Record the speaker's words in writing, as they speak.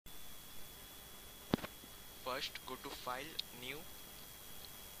first go to File, New,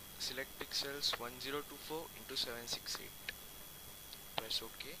 select pixels 1024 into 768, press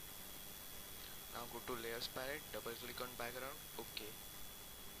OK. Now go to Layers palette, double click on background, OK.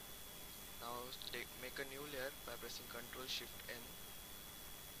 Now make a new layer by pressing ctrl+Shift+N.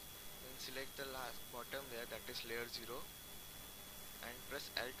 Then select the last bottom layer, that is layer 0, and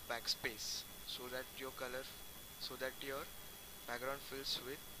press alt+backspace so that your background fills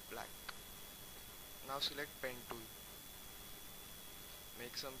with black. Now select pen tool.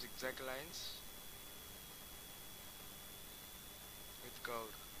 Make some zigzag lines with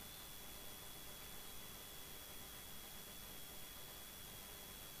curve.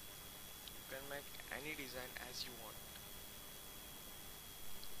 You can make any design as you want.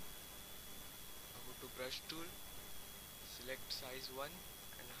 Now go to brush tool, select size 1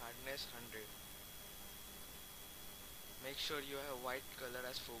 and hardness 100. Make sure you have white color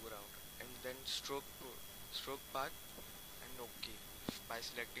as foreground, and then stroke path and OK by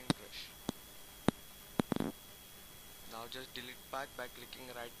selecting brush. Now just delete path by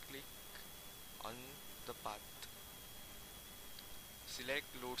clicking right click on the path. Select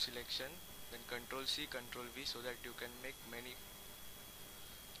load selection, then ctrl+C, ctrl+V so that you can make many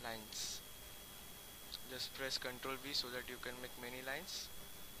lines. Just press ctrl+V so that you can make many lines.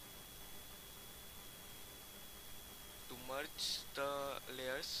 To merge the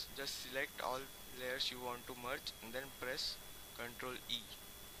layers, just select all layers you want to merge and then press ctrl+E.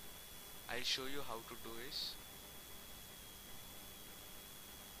 I'll show you how to do this.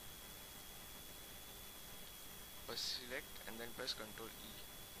 First select and then press ctrl+E.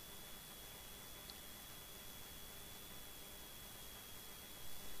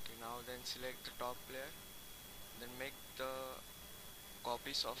 Okay, now then select the top layer, then make the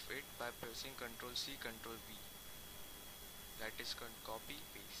copies of it by pressing ctrl+C, ctrl+V. That is copy,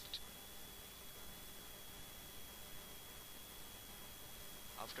 paste.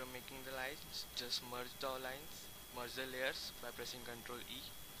 After making the lines, just merge the layers by pressing ctrl+E.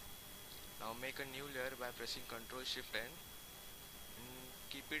 Now make a new layer by pressing ctrl+Shift+N and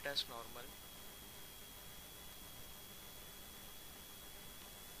keep it as normal.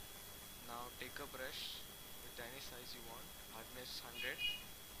 Now take a brush with any size you want, hardness 100.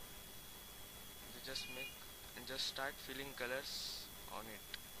 Just start filling colors on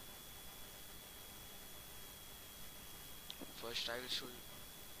it. First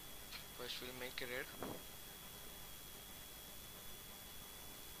we'll make red.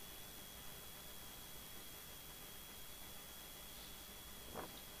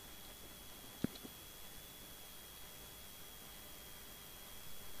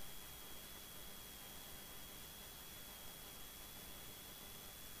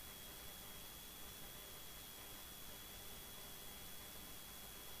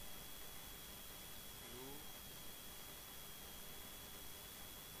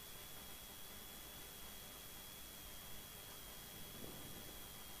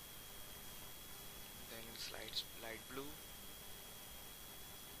 Light blue,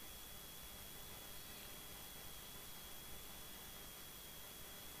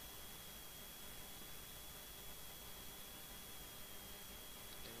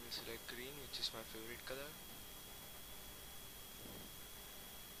 then we select green, which is my favorite color.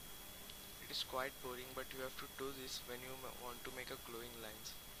 It is quite boring, but you have to do this when you want to make a glowing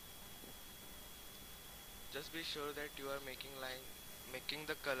lines. Just be sure that you are making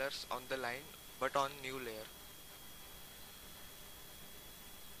the colors on the line but on new layer.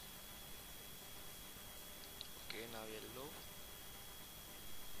 Okay, now yellow.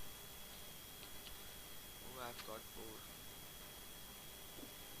 Oh, I've got bored.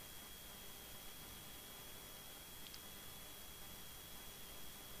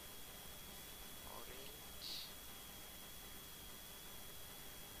 Orange.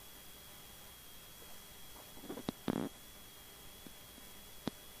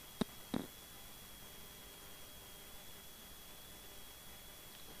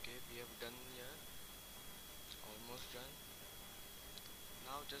 Okay, we have done here. It's almost done.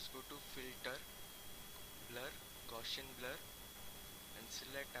 Now just go to filter, blur, Gaussian blur and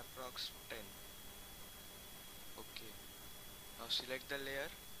select approx 10. Okay, now select the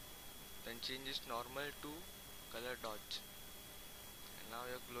layer, then change its normal to color dodge, and now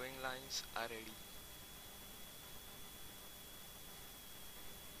your glowing lines are ready.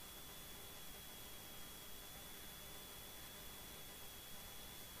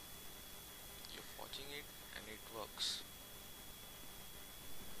 You're watching it and it works.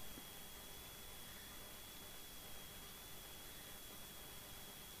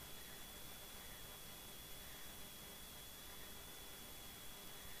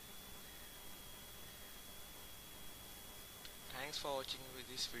 for watching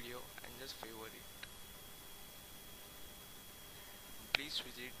this video and just favor it. Please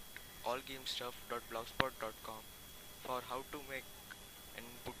visit allgamestuff.blogspot.com for how to make an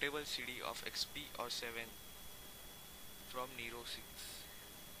bootable CD of XP or 7 from Nero 6.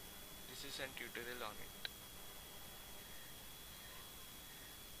 This is a tutorial on it.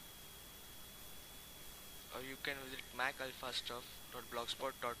 Or you can visit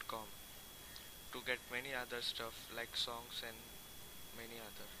macalphastuff.blogspot.com to get many other stuff like songs and many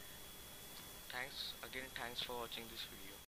other. Thanks for watching this video.